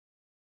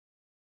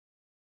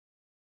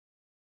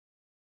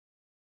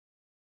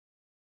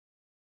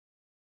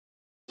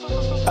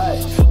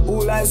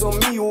All eyes on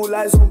me, all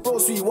eyes on bro,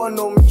 sweet one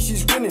on me,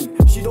 she's grinning.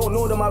 She don't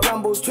know that my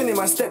Rambo's twinning.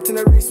 I stepped in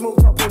the race,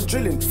 smoked up on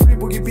drilling. Free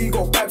Boogie B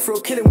got back for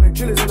a killing. Where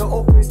drillers and the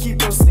always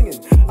keep on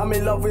singing. I'm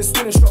in love with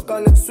spinning,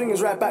 shotgun and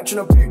swingers. Right back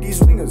trying to boot these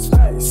wingers.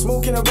 Aye,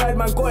 smoking a ride,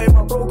 man got it.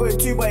 My bro got it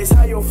too, but it's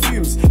high on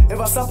fumes. If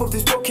I slap off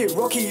this pocket,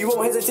 Rocky, you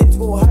won't hesitate to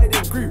go hide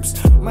in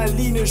groups. Man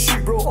lean and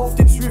shoot, bro, off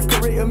this roof.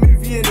 Can rate a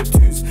movie in the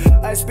twos.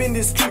 I spin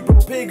this coupe, bro,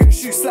 pagan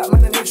shoot. Slap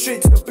man and head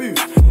straight to the booth.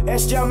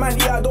 SJM man,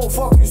 yeah, I don't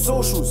fuck with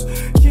socials.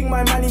 King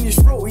my man in his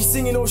throat, he's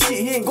singing no shit,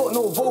 he ain't got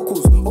no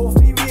vocals.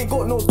 OFB, we ain't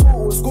got no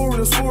total. Scoring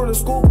the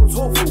scoreboard's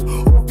hopeful.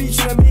 OFB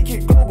trying to make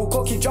it global.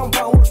 Cocky jump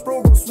out, watch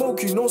bro go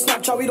smoke you. No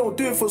Snapchat, we don't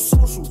do it for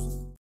socials.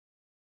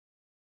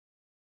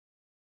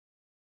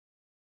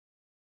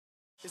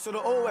 It's all the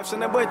OFs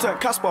and then boy turn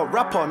Casper,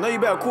 rapper. Now you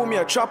better call me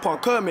a trapper.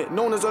 Kermit,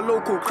 known as a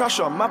local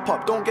crasher. Map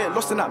up, don't get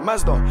lost in that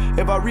Mazda.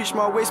 If I reach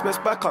my waist,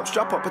 best back up.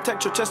 Strap up,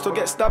 protect your chest or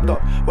get stabbed up.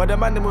 While the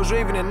man them was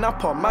raving in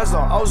Napa, Mazda.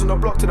 I was on the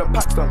block to the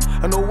Paxton.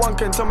 And no one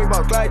can tell me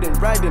about gliding,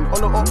 riding. On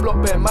the up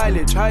block, bare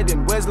mileage,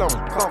 hiding. Where's Long?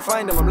 Can't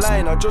find him, I'm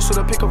lying. I just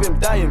saw the pic of him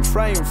dying,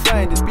 frying.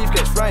 This beef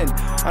gets frying.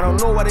 I don't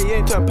know why they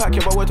ain't turn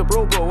packing, but we're to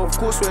bro. Of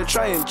course we're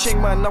trying.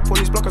 Ching man up on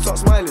his block and start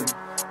smiling.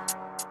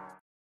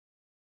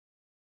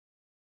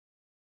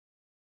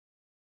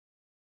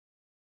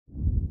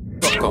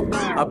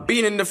 I've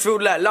been in the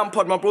field like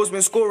Lampard, my bro's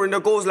been scoring the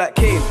goals like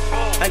Kane.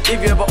 And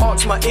if you ever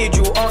ask my age,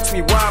 you'll ask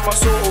me why am I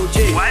so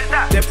OJ? Why is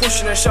that? They're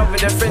pushing and shoving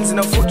their friends in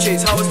a foot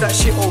chase, how is that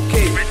shit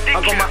okay? Ridiculous.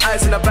 I got my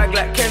eyes in the bag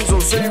like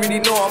Kenzo, so you really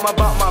know I'm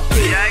about my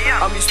pay.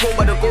 I'm be smoked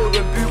by the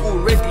golden boot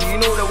already, you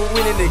know that we're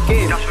winning the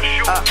game. That's for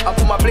sure. I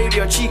put my blade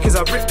in your cheek as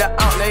I rip that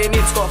out, now your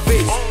name's got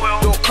face. Oh,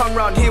 well. Don't come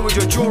round here with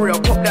your jewelry,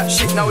 I'll pop that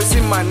shit, now it's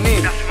in my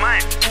name. That's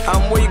mine.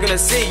 And what you gonna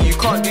say? You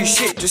can't do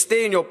shit, just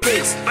stay in your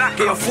place. Get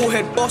your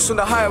forehead boss on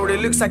the high where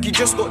it looks like you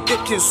just got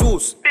dipped in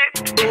sauce.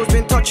 Bro's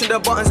been touching the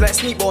buttons like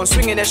Sneakball and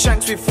swinging their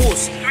shanks with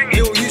force.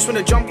 Little use when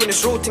they jump on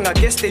this road thing, I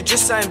guess they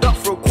just signed up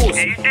for a course.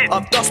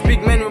 I've dust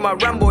big men with my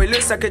Rambo, it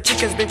looks like a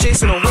chicken's been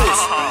chasing a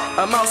horse.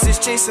 A mouse is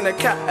chasing a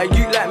cat, a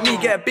youth like me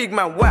get a big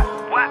man whack.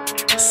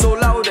 So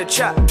loud with the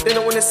chat, they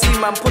don't wanna see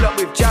man pull up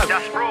with jab.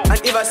 And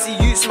if I see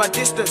youths my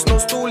distance, no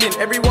stalling,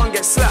 everyone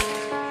gets slapped.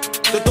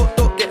 The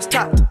dot gets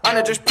tapped, and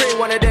I just pray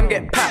one of them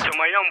get packed. So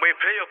my young boy,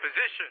 play your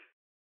position.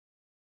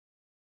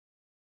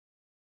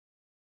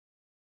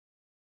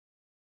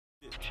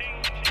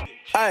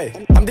 Aye,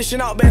 I'm dishing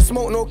out bare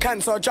smoke, no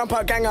cancer. Jump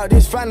out, gang out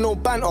this van, no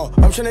banter.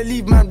 I'm tryna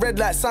leave man red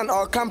like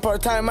Santa. Camper,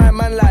 time my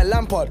man like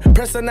Lampard.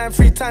 Press the 9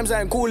 3 times,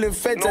 I ain't calling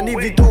feds. And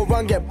if you don't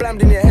run, get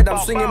blammed in your head. I'm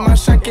swinging my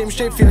shank, aim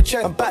straight for your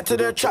chest. I'm back to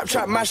the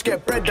trap, mash,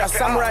 get bread. That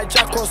Samurai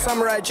Jack or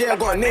Samurai J, I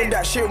gotta name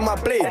that shit with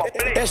my blade.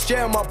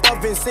 SJ on my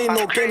buff, insane,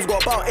 no games.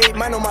 Got about 8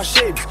 man on my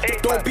shades.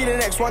 Don't be the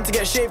next one to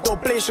get shaved or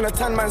blazed. Tryna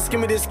tan man,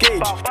 skim with this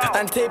gauge.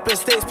 And tape and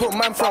states, put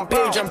man front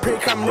page. And pray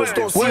cameras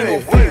don't see no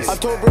face. I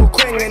told bro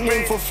Quang and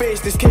name for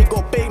face. This cake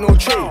got bait, no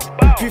trade.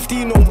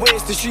 15 on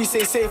waste, the streets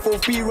say safe,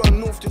 OFB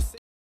run north to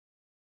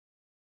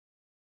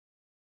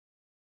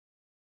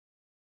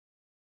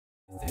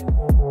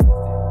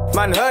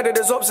man, heard of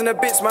there's ops in the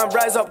bits, man,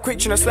 rise up quick,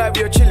 tryna slide with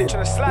your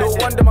chillin'. No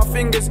wonder my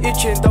fingers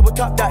itching, double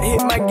tap that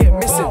hit, man, get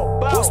missing.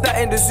 What's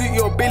that in the suit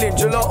you're billing?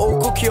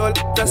 Gelato, cookie, or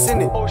that's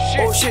in it. Oh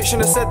shit,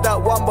 shouldn't have said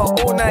that one,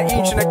 but all night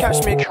each tryna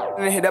catch me.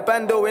 And hit a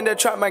bando in the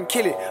trap, man,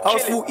 kill it. I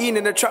was 14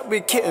 in the trap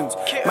with kittens.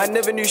 Man,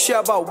 never knew shit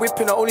about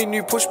whipping, I only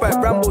knew push by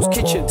Rambo's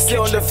kitchen. Sit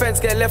on the fence,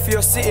 get left for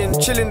your sitting.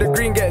 Chillin' the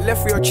green, get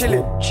left for your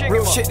chillin'.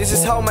 Real shit, this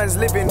is how man's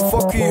living.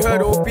 Fuck you,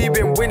 heard OFB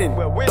been winning.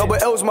 Double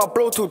L's my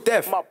bro till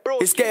death.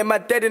 It's getting my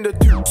dead in the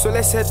tube, so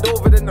let's head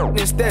over the note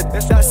instead.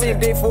 That same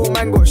day 4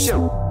 man got shit.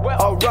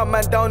 I'll run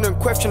man down and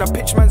question, I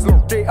pitch man's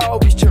look straight out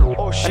of his chill.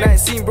 And I ain't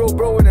seen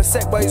bro in a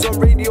sec, but he's on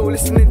radio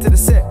listening to the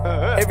set.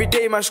 Every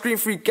day man scream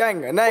free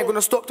gang, and I ain't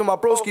gonna stop till my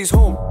broski's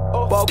home.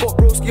 But I got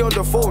broski on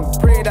the phone,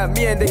 praying that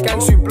me and the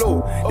gang soon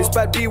blow. This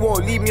bad B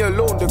won't leave me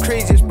alone, the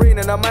craziest brain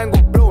and that man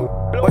got blown.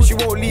 But she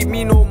won't leave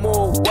me no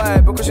more, why?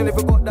 Because she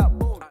never got that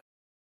bone.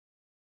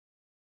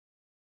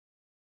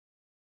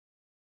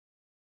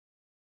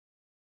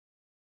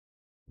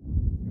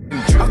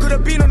 I could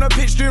have been on the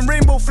pitch doing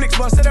rainbow flicks,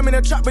 but I said I'm in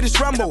a trap with this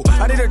Rambo.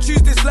 I didn't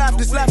choose this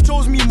life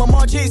chose me. My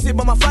Marge hates it,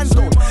 but my fans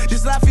don't.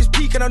 This life is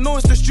peak and I know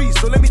it's the streets,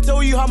 so let me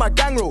tell you how my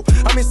gang roll.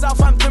 I'm in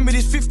Southampton with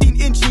this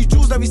 15-inch new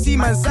jewels that we see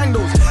man sang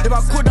those. If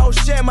I could, I would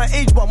share my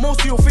age, but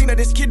most of you think that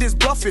this kid is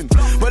bluffing.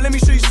 But let me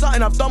show you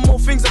something, I've done more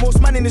things than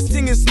most man in this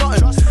thing is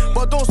nothing.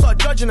 But don't start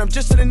judging, I'm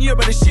just telling you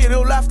about the shit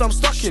little life that I'm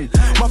stuck in.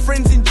 My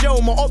friends in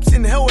jail, my ops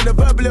in hell, and the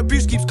verbal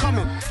abuse keeps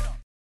coming.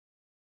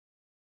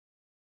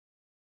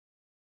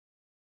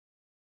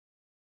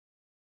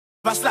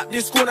 If I slap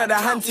this corner, the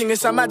hand thing,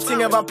 it's a mad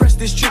thing if I press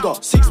this trigger.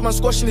 6 man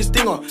squashing this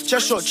dinger,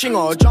 chest shot chinger,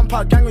 or jump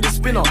out gang with this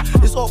spinner.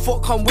 This up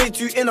fuck come way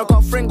too in, I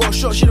got friend got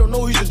shot, she don't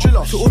know who's the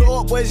driller. To all the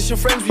up boys, it's your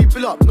friends we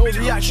fill up, no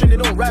reaction, they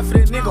don't ride for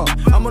their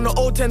nigga. I'm on the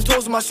old 10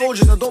 toes with my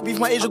soldiers, I don't beef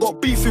my age, I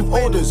got beef with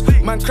orders.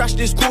 Man crash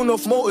this corner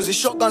of motors, his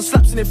shotgun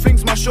slaps and it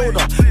flings my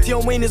shoulder.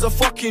 Tion Wayne is a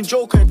fucking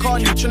joker, and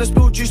Carney tryna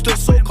spill juice to a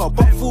soaker.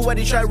 But fool where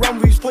they try run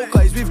with his poker,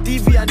 he's with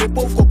DV and they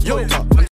both got pointer.